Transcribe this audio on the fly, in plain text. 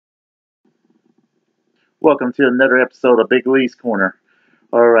Welcome to another episode of Big Lee's Corner.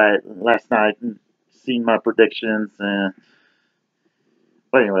 Alright, last night seen my predictions and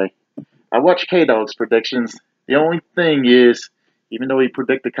anyway, I watched K-Dog's predictions. The only thing is, even though he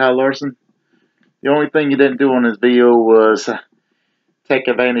predicted Kyle Larson, the only thing he didn't do on his video was take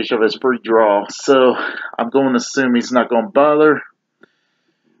advantage of his free draw. So I'm going to assume he's not going to bother.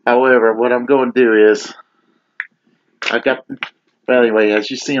 However, what I'm going to do is anyway, as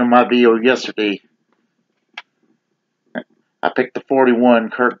you see on my video yesterday, I picked the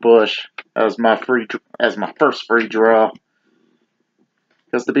 41 Kurt Busch as my first free draw.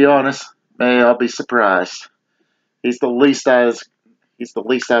 Because to be honest, I'll be surprised. He's the least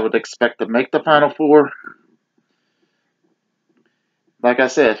I would expect to make the Final Four. Like I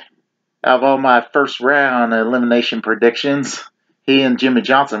said, out of all my first round elimination predictions, he and Jimmy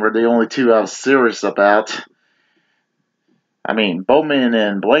Johnson were the only two I was serious about. I mean, Bowman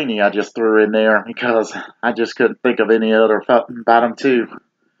and Blaney I just threw in there because I just couldn't think of any other bottom two.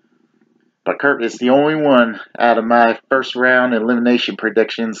 But Kurt is the only one out of my first round elimination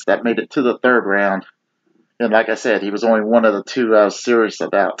predictions that made it to the third round. And like I said, he was only one of the two I was serious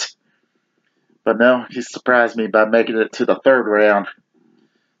about. But no, he surprised me by making it to the third round.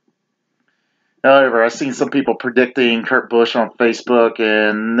 However, I've seen some people predicting Kurt Busch on Facebook,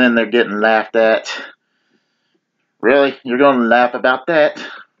 and then they're getting laughed at. Really? You're going to laugh about that?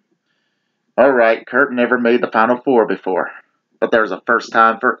 Alright, Kurt never made the Final Four before. But there's a first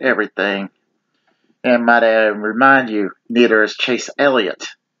time for everything. And might I remind you, neither is Chase Elliott.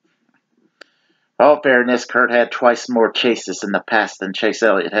 All fairness, Kurt had twice more chases in the past than Chase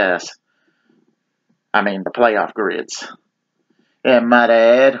Elliott has. I mean, the playoff grids. And might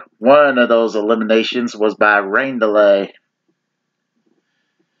I add, one of those eliminations was by rain delay,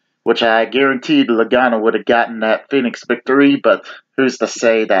 which I guaranteed Logano would have gotten that Phoenix victory, but who's to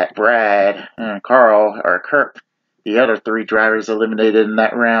say that Brad and Carl or Kurt, the other three drivers eliminated in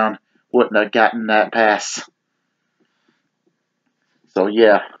that round, wouldn't have gotten that pass. So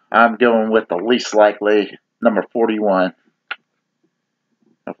yeah, I'm going with the least likely, number 41.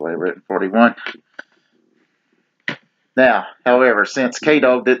 Hopefully I've written 41. Now, however, since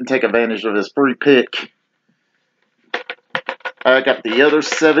K-Dog didn't take advantage of his free pick, I got the other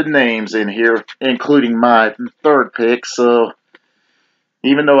 7 names in here, including my third pick. So,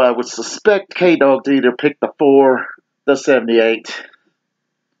 even though I would suspect K-Dog to either pick the 4, the 78,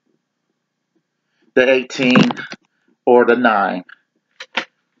 the 18, or the 9.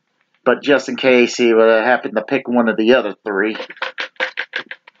 But just in case he would have happened to pick one of the other 3,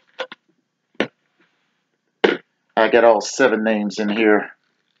 I got all 7 names in here.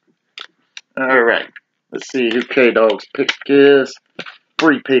 Alright, let's see who K-Dog's pick is.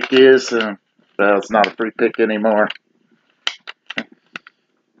 Free pick is. Well, it's not a free pick anymore.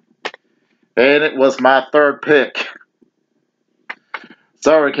 And it was my third pick.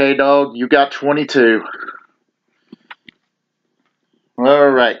 Sorry, K-Dog, you got 22.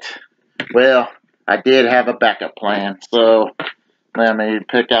 Alright. Well, I did have a backup plan, so let me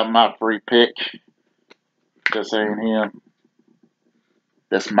pick out my free pick. This ain't him.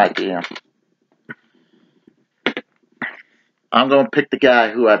 This might be him. I'm going to pick the guy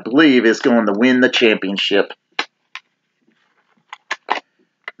who I believe is going to win the championship.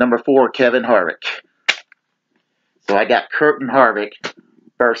 Number 4, Kevin Harvick. So I got Kurt and Harvick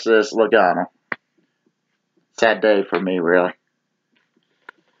versus Logano. Sad day for me, really.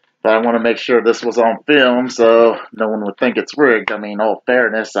 But I want to make sure this was on film so no one would think it's rigged. I mean, all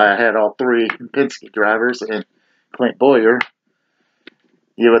fairness, I had all 3 Penske drivers and Clint Boyer.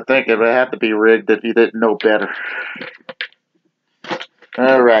 You would think it would have to be rigged if you didn't know better.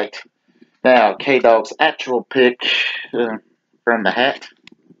 Alright. Now, K-Dog's actual pick from the hat.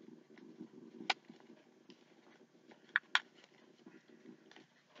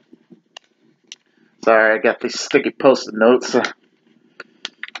 Sorry, I got these sticky post-it notes.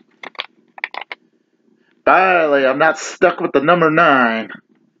 Finally, I'm not stuck with the number 9.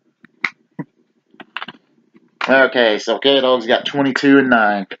 Okay, so K-Dog's got 22 and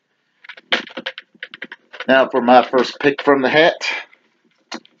 9. Now for my first pick from the hat.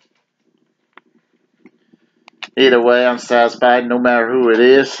 Either way, I'm satisfied no matter who it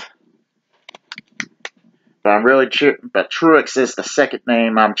is. But I'm really but Truex is the second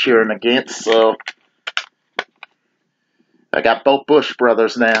name I'm cheering against, so I got both Busch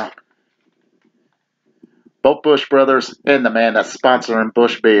brothers now. Both Busch brothers and the man that's sponsoring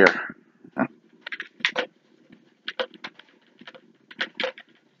Busch beer.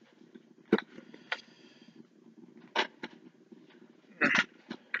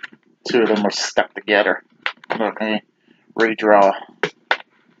 Two of them are stuck together. Let me redraw.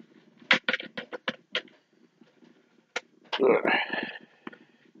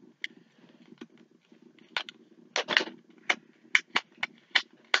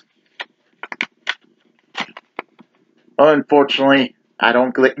 Unfortunately, I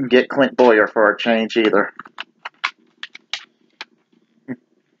don't get Clint Boyer for a change either.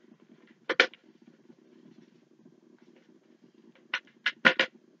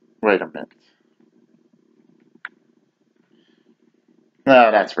 Wait a minute.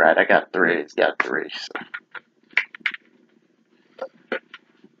 No, that's right. I got 3. He's got 3. So.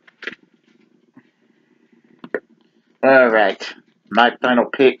 All right. My final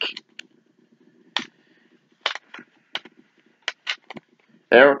pick.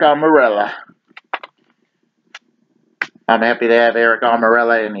 Eric Almirola. I'm happy to have Eric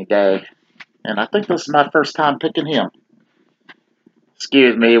Almirola any day. And I think this is my first time picking him.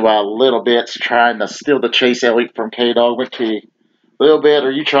 Excuse me while Little Bit's trying to steal the Chase Elliott from K-Dog McKee. Little Bit,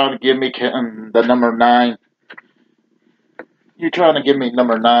 are you trying to give me the number 9? You trying to give me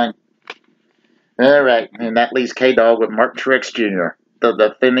number 9? All right, and that leaves K-Dog with Martin Truex Jr., the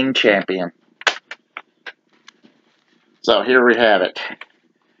defending champion. So here we have it.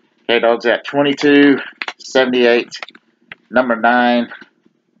 K-Dog's at 22, 78, number 9,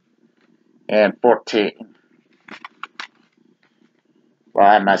 and 14. While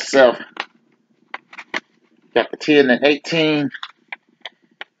I myself got the 10 and 18,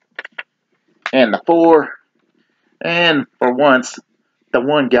 and the 4, and for once, the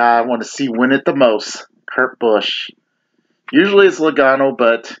one guy I want to see win it the most, Kurt Busch. Usually it's Logano,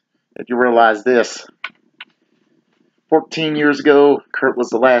 but if you realize this, 14 years ago, Kurt was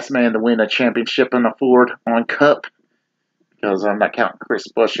the last man to win a championship in a Ford on Cup, because I'm not counting Chris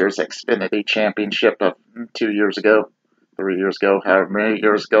Buescher's Xfinity championship of 2 years ago, 3 years ago, however many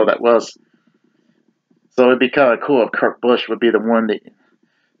years ago that was. So it'd be kind of cool if Kurt Busch would be the one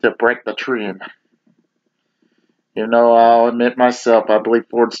to break the trend. You know, I'll admit myself, I believe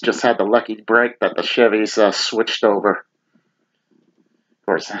Ford's just had the lucky break that the Chevys switched over. Of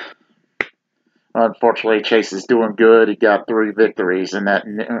course, unfortunately, Chase is doing good. He got 3 victories in that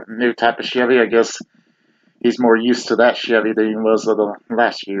new type of Chevy. I guess he's more used to that Chevy than he was of the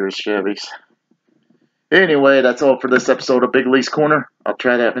last year's Chevys. Anyway, that's all for this episode of Big Lee's Corner. I'll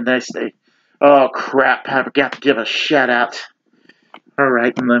try to have a nice day. Oh, crap. I forgot to give a shout-out.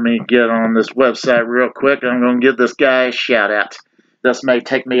 Alright, let me get on this website real quick. I'm going to give this guy a shout-out. This may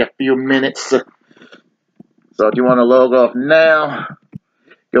take me a few minutes. So if you want to log off now,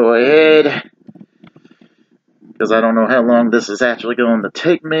 go ahead. Because I don't know how long this is actually going to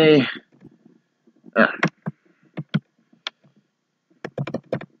take me.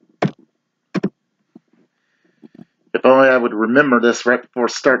 If only I would remember this right before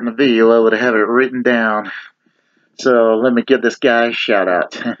starting the video, I would have it written down. So let me give this guy a shout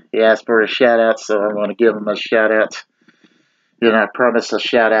out. He asked for a shout out, so I'm going to give him a shout out. You know, I promised a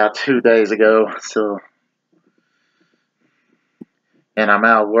shout out 2 days ago, so. And I'm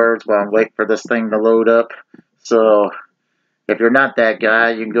out of words while I'm waiting for this thing to load up. So if you're not that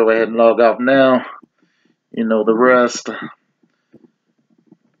guy, you can go ahead and log off now. You know the rest.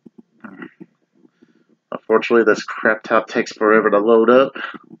 Unfortunately, this crap top takes forever to load up.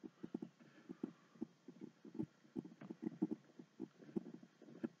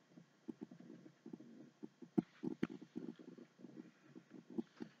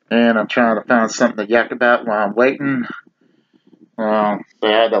 And I'm trying to find something to yak about while I'm waiting. So I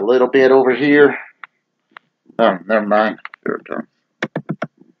had a little bit over here. Oh, never mind. Here it comes.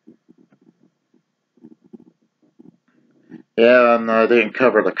 Yeah, and I didn't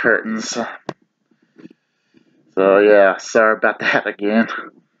cover the curtains. So yeah, sorry about that again.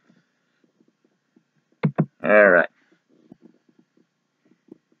 Alright.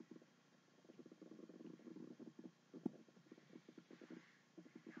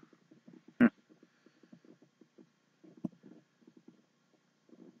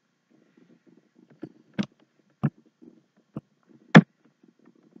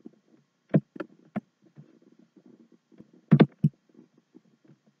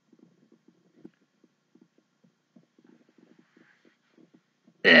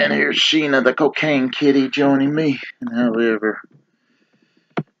 And here's Sheena, the cocaine kitty, joining me. However,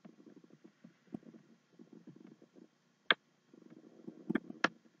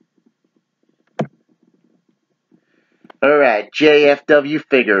 alright, JFW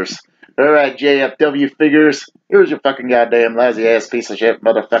Figures. Alright, JFW Figures. Here's your fucking goddamn lazy ass piece of shit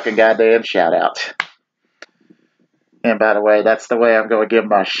motherfucking goddamn shout out. And by the way, that's the way I'm going to give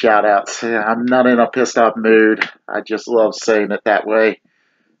my shout outs. I'm not in a pissed off mood. I just love saying it that way.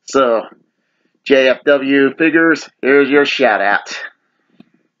 So, JFW Figures, here's your shout out.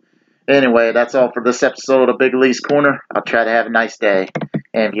 Anyway, that's all for this episode of Big Lee's Corner. I'll try to have a nice day.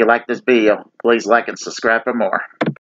 And if you like this video, please like and subscribe for more.